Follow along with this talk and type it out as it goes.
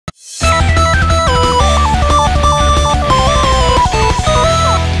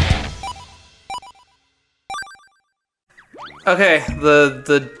Okay,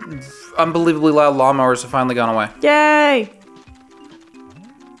 the unbelievably loud lawnmowers have finally gone away. Yay!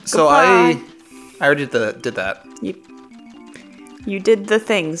 So Goodbye. I already did that. You did the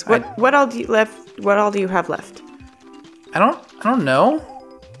things. What all do you left? What all do you have left? I don't know.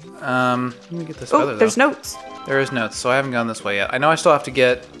 Let me get this feather, Oh, there's though. notes. There is notes, so I haven't gone this way yet. I know I still have to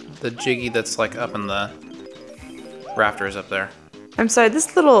get the Jiggy that's like up in the rafters up there. I'm sorry.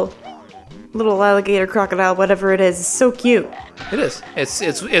 This little alligator, crocodile, whatever it is so cute. It is. It's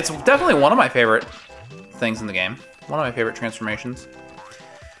definitely one of my favorite things in the game. One of my favorite transformations.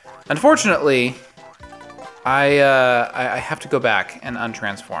 Unfortunately, I have to go back and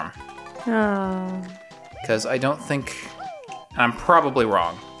untransform. Oh. Because I don't think... I'm probably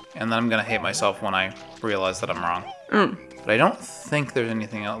wrong. And then I'm going to hate myself when I realize that I'm wrong. But I don't think there's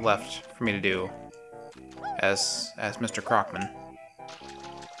anything else left for me to do as Mr. Crockman.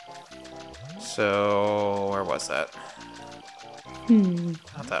 So... where was that?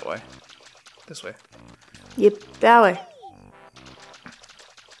 Not that way. This way. Yep, that way.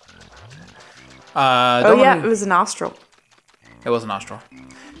 Oh yeah, it was a nostril. It was a nostril.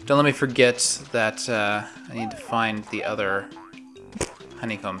 Don't let me forget that I need to find the other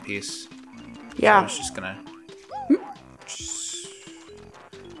honeycomb piece. Yeah. So I was just gonna...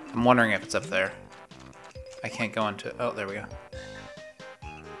 I'm wondering if it's up there. I can't go into... Oh, there we go.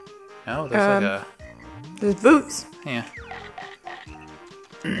 No, there's like a... There's boots. Yeah.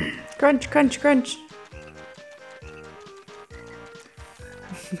 Crunch, crunch, crunch.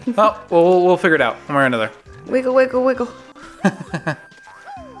 Oh, well, we'll figure it out one way or another. Wiggle, wiggle, wiggle.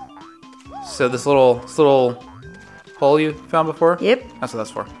 So this little hole you found before? Yep. That's what that's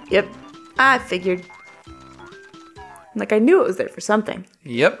for. Yep. I figured. Like, I knew it was there for something.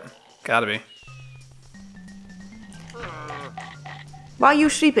 Yep. Gotta be. While you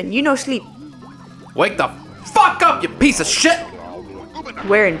sleeping, you no sleep. Wake the fuck up, you piece of shit!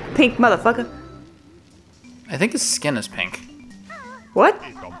 Wearing pink, motherfucker. I think his skin is pink. What?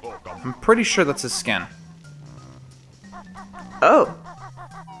 I'm pretty sure that's his skin. Oh.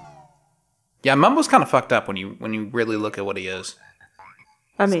 Yeah, Mumbo's kind of fucked up when you really look at what he is.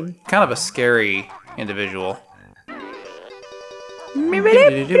 I mean. Kind of a scary individual.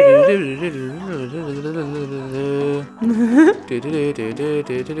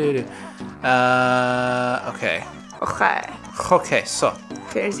 Okay. Okay. Okay, so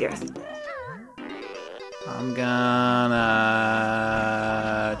Here's yours. I'm gonna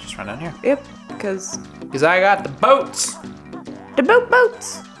just run down here. Yep, because I got the boats. the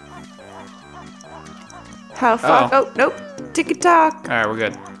boats. How far? Oh, nope. Tick-tock. All right, we're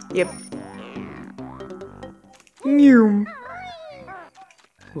good. Yep. Meow.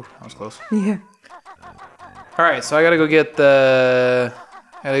 Ooh, that was close. Yeah. All right, so I gotta go get the.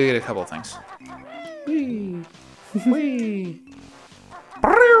 I gotta get a couple of things. Whee, whee.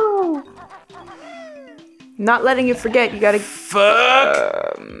 Not letting you forget. You gotta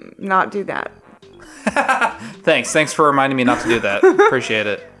Fuck. not do that. Thanks for reminding me not to do that. Appreciate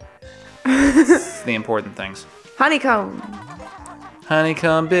it. It's the important things. Honeycomb.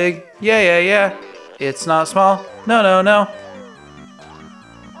 Honeycomb big, yeah. It's not small, no.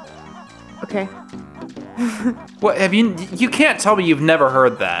 Okay. What have you? You can't tell me you've never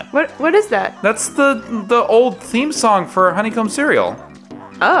heard that. What is that? That's the old theme song for Honeycomb Cereal.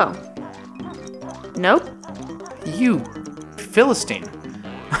 Oh. Nope. You Philistine.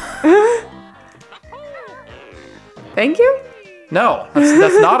 Thank you. No,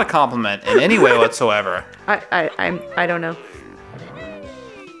 that's not a compliment in any way whatsoever. I don't know.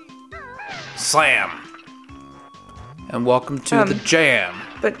 Slam. And welcome to the jam.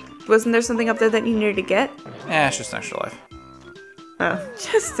 But wasn't there something up there that you needed to get? It's just an extra life. Oh,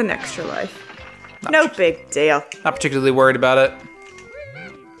 just an extra life. No big deal. Not particularly worried about it.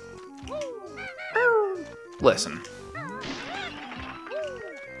 Oh. Listen.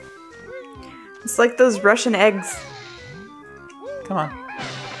 It's like those Russian eggs. Come on.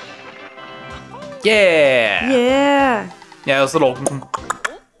 Yeah. Yeah. Yeah, those little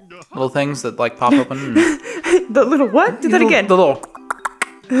things that like pop open. The little what? Do that again. The little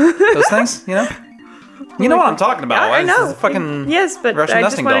those things, you know? You know what I'm talking about. I know. It's fucking yes, but Russian I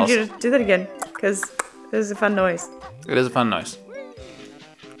just nesting wanted dolls. you to do that again because it was a fun noise. It is a fun noise.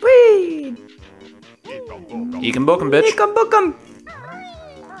 Whee! You can book 'em, bitch. Book 'em.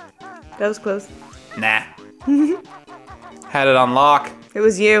 That was close. Nah. Had it on lock. It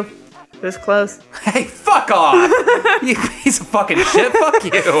was you. It was close. Hey, fuck off! You piece of fucking shit. Fuck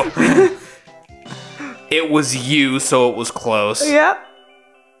you. It was you, so it was close. Yep.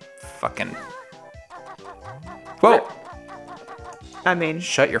 Fucking. Whoa. I mean,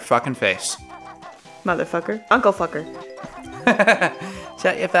 Shut your fucking face. motherfucker. Uncle fucker.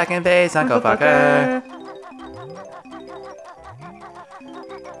 Shut your fucking face, Uncle Fucker.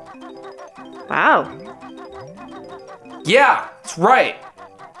 Wow. Yeah, that's right.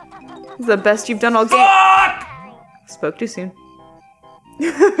 This is the best you've done all game. Fuck! Spoke too soon.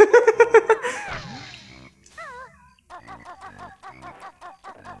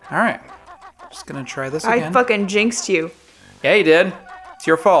 Alright. Just gonna try this again. I fucking jinxed you. Yeah, you did. It's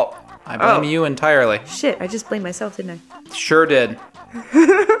your fault. I blame you entirely. Shit, I just blamed myself, didn't I? Sure did.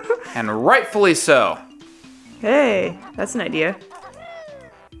 And rightfully so. Hey, that's an idea.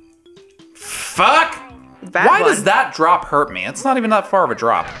 Fuck! Bad Why one. does that drop hurt me? It's not even that far of a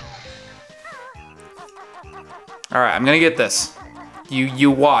drop. Alright, I'm gonna get this.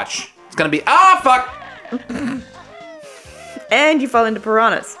 You watch. It's gonna be— ah, fuck! And you fall into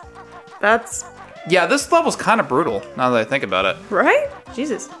piranhas. That's... Yeah, this level's kind of brutal, now that I think about it. right?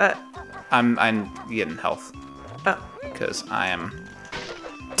 Jesus. I'm getting health. Oh. Because I am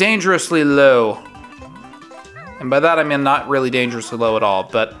dangerously low. And by that I mean not really dangerously low at all,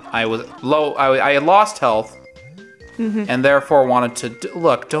 but I was low. I had lost health, and therefore wanted to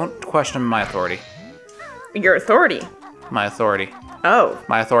look. Don't question my authority. Your authority. My authority. Oh.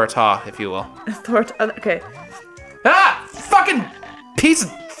 My authorita, if you will. Okay. Ah! Fucking piece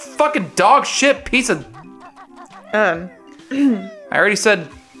of fucking dog shit piece of. I already said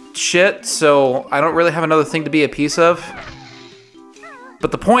shit, so I don't really have another thing to be a piece of.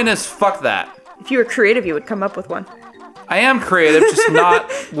 But the point is, fuck that. If you were creative, you would come up with one. I am creative, just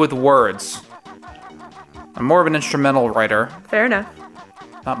not with words. I'm more of an instrumental writer. Fair enough.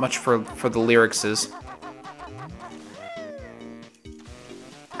 Not much for the lyrics is.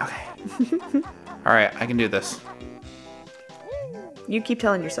 Okay. Alright, I can do this. You keep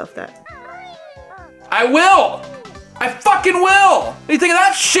telling yourself that. I will! I fucking will! What do you think of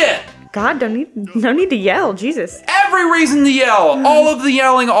that shit? God, no need to yell, Jesus. Every reason to yell! All of the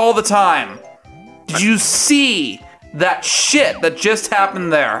yelling all the time. Did you see that shit that just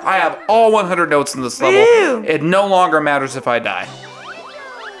happened there? I have all 100 notes in this level. Ew. It no longer matters if I die.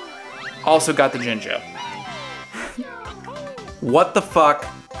 Also got the Jinjo. What the fuck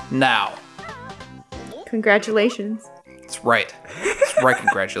now? Congratulations. That's right. That's right,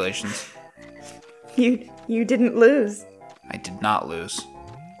 congratulations. You didn't lose. I did not lose.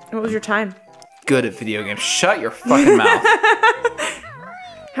 What was your time? Good at video games. Shut your fucking mouth.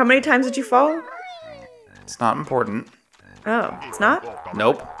 How many times did you fall? It's not important. Oh, it's not?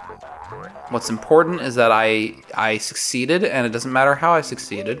 Nope. What's important is that I succeeded, and it doesn't matter how I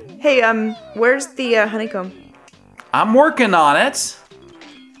succeeded. Hey, where's the honeycomb? I'm working on it.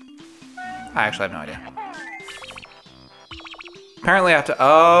 I actually have no idea. Apparently I have to—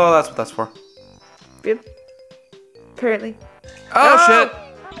 oh, that's what that's for. Yep. Apparently. Oh,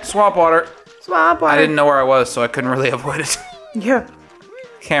 shit. Swamp water. Swamp water. I didn't know where I was, so I couldn't really avoid it. Yeah.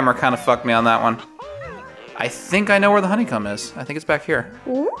 Camera kind of fucked me on that one. I think I know where the honeycomb is. I think it's back here.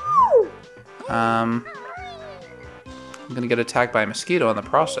 Ooh. I'm gonna get attacked by a mosquito in the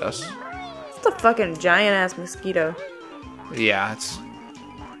process. It's a fucking giant ass mosquito. Yeah, it's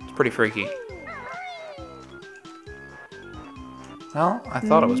pretty freaky. Well, I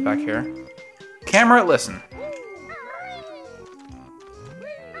thought it was back here. Camera, listen.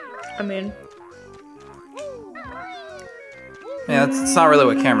 I mean... yeah, it's not really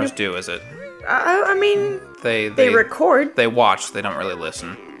what cameras do, is it? I mean... They record. They watch, they don't really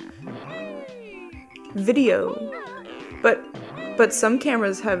listen. Video. But some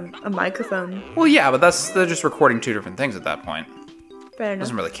cameras have a microphone. Well, yeah, but they're just recording two different things at that point. Fair enough.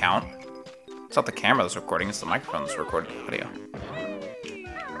 Doesn't really count. It's not the camera that's recording, it's the microphone that's recording the video.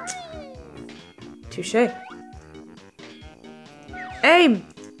 Touche. Aim!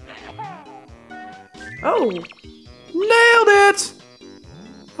 Oh! Nailed it!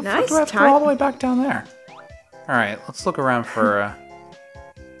 Nice Do I have to go all the way back down there? Alright, let's look around for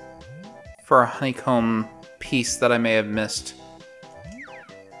a honeycomb piece that I may have missed.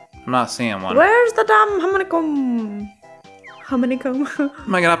 I'm not seeing one. Where's the damn honeycomb? Honeycomb?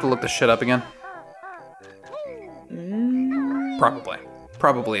 Am I gonna have to look this shit up again? Probably.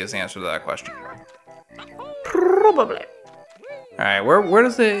 Probably is the answer to that question. Probably. Alright, where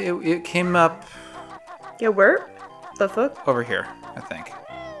does it came up? Yeah, where? The fuck? Over here, I think.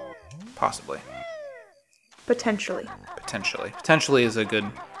 Possibly. Potentially. Potentially. Potentially is a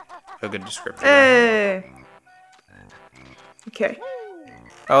good description. Hey! Okay.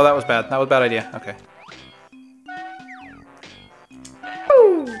 Oh, that was bad. That was a bad idea. Okay.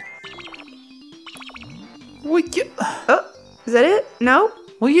 Ooh. Oh, is that it? No?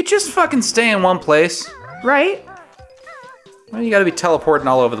 will you just fucking stay in one place? Right? Well, you gotta be teleporting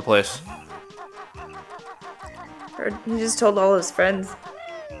all over the place. Or he just told all his friends.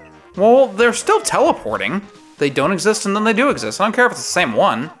 Well, they're still teleporting. They don't exist and then they do exist. I don't care if it's the same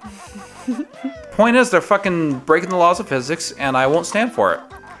one. Point is, they're fucking breaking the laws of physics and I won't stand for it.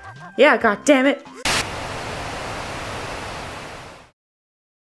 Yeah, god damn it.